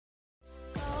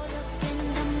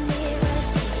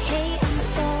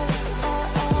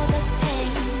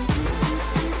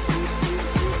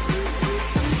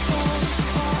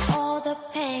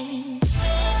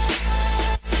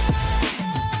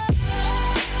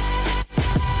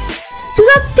So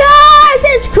up guys,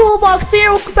 it's Roblox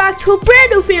here. Welcome back to a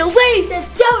brand new video. Ladies and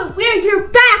gentlemen, we're here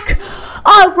back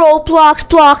on Roblox,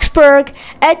 Bloxburg.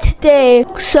 And today,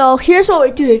 so here's what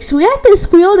we're doing. So we have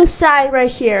this wheel on the side right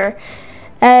here.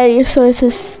 And so it's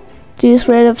just these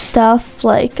random stuff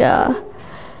like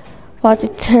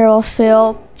watching terrible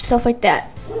film, stuff like that.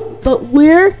 But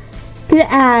we're gonna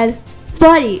add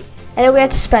money and then we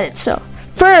have to spend it. So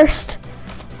first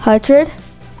 100,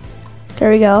 there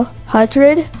we go,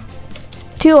 100,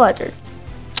 200,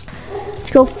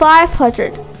 let's go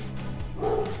 500.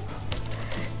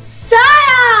 Sorry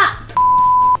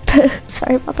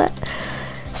about that.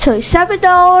 So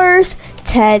 $7,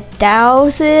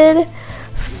 10,000,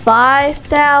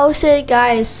 5,000,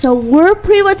 guys. So we're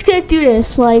pretty much gonna do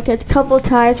this like a couple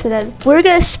times, and then we're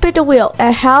gonna spin the wheel.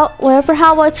 And how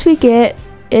much we get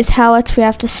is how much we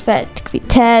have to spend. It could be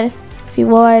 10, it could be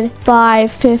 1,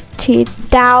 5,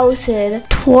 15,000,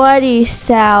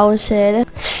 20,000,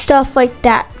 stuff like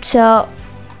that. So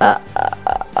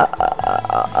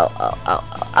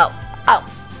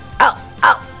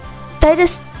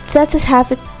that just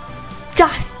happened.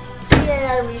 Gosh,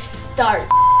 yeah, restart.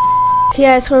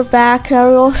 Yes, we're back. Now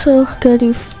we're also gonna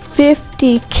do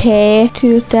 50k,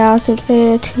 2,000,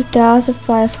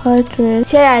 2,500.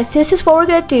 So yeah, guys, this is what we're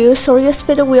gonna do. So we're gonna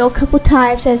spin the wheel a couple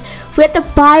times, and we have to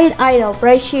buy an item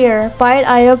right here. Buy an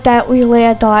item that we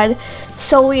land on.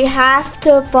 So we have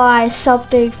to buy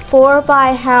something for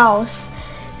my house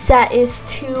that is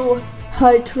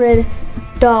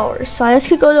 $200. So I'm just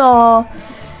gonna go to all,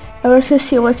 and we're just gonna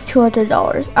see what's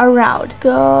 $200 around.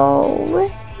 Go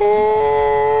with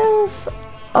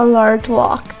a large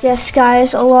walk. Yes,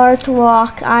 guys, a large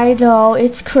walk. I know,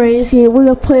 it's crazy. We're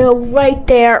gonna put it right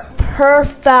there.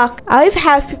 Perfect. I even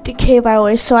have 50k by the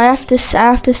way, so I have to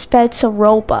spend some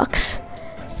Robux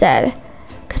instead,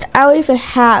 because I don't even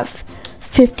have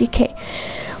 50k.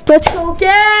 Let's go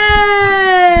again.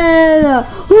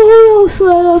 Oh, so I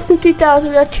have 50,000.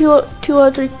 We got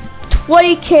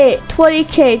 220k.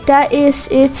 20k. That is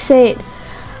insane.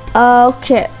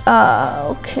 Okay.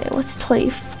 Okay. What's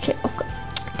 20k? Okay.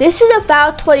 This is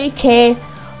about 20k.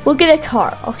 We'll get a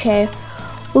car. Okay.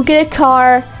 We'll get a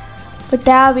car, but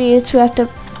that means we have to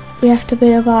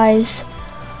minimize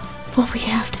what we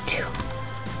have to do.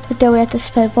 But then we have to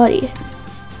spend money.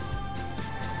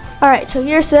 Alright, so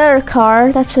here's another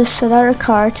car. That's just another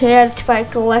car. Today if I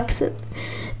collect it.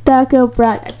 Not gonna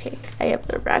brag. Okay, I am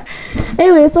gonna brag.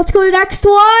 Anyways, let's go to the next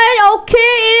one. Okay,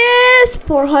 it is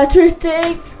 400.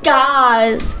 Thank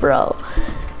God, bro.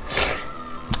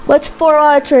 What's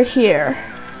 400 here?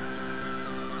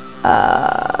 Why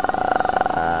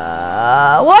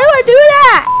do I do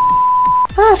that?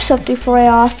 I have something for my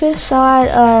office.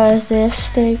 I this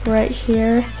thing right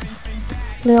here.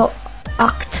 Little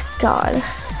octagon.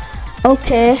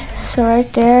 Okay, so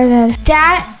right there, then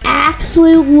that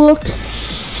actually looks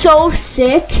so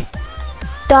sick.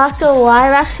 Not gonna lie,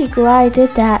 I'm actually glad I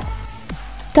did that.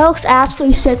 That looks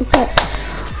absolutely sick. Okay,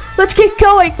 let's get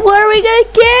going. What are we gonna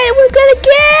get? We're gonna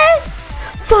get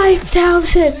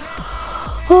 5,000.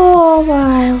 Oh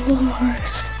my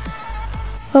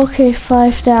lord. Okay,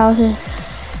 5,000.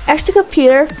 Extra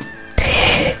computer.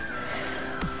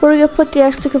 Where are we gonna put the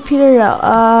extra computer now?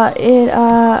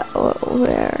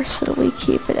 Where should we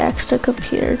keep an extra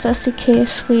computer just in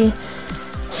case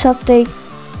something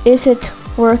isn't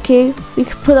working? We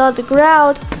can put it on the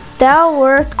ground. That'll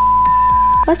work.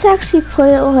 Let's actually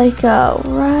put it like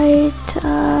right.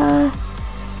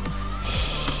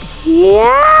 Yeah,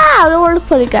 I don't know where to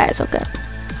put it, guys. Okay.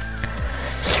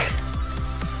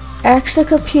 Extra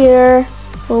computer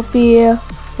will be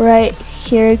right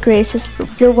here, Grace's room.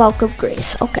 You're welcome,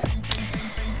 Grace. Okay.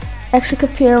 Extra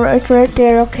computer right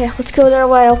there. Okay, let's go their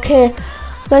way. Okay,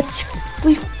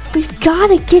 we've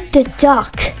gotta get the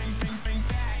duck.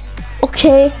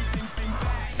 Okay,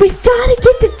 we've gotta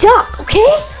get the duck.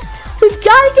 Okay, we've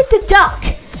gotta get the duck.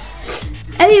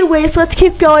 Anyways, let's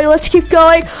keep going. Let's keep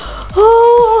going.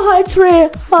 Oh,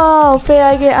 100. Oh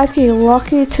man, I'm getting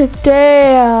lucky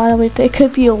today. I mean, it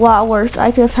could be a lot worse.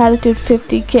 I could have had to do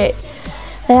 50k.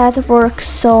 I had to work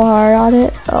so hard on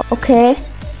it. Oh, okay.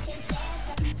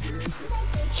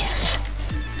 Yes.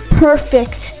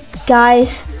 Perfect,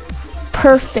 guys.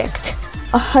 Perfect.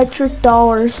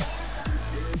 $100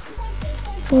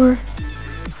 for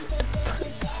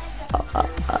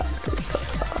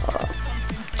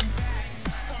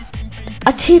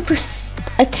a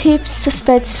tape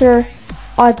dispenser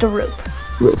on the roof.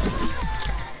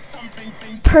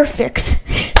 Perfect.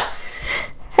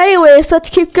 Anyways, let's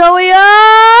keep going.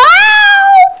 Oh,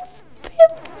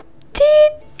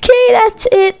 15k, that's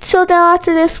it. So now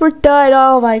after this, we're done.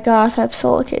 Oh my gosh, I'm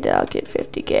so lucky now. I'll get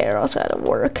 50k or else I had to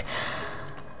work.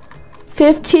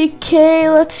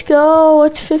 50K, let's go.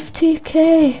 It's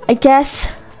 50K. I guess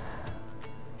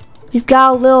we've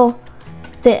got a little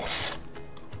this.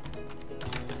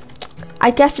 I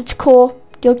guess it's cool.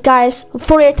 Yo guys,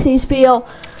 before we get to today's video,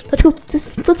 let's go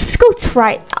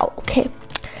try it out, okay?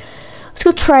 Let's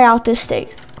go try out this thing,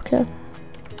 okay?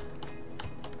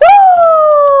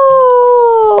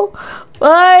 Woo!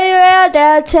 Right around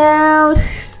downtown.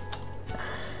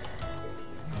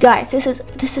 Guys, this is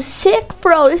sick,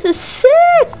 bro. This is sick,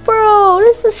 bro.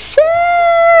 This is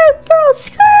sick, bro.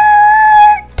 Skirt.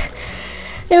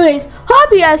 Anyways,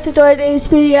 hope you guys enjoyed today's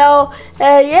video.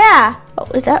 And yeah. Oh,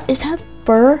 is that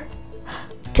Burr?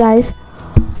 Guys,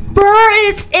 Burr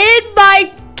is in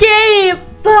my game.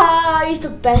 He's the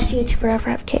best YouTuber ever.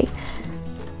 Okay.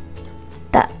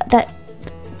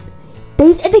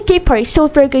 He's in the game part. He's still a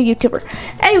very good YouTuber.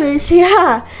 Anyways,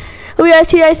 yeah. We guys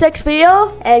see you guys next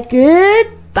video, and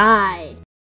goodbye.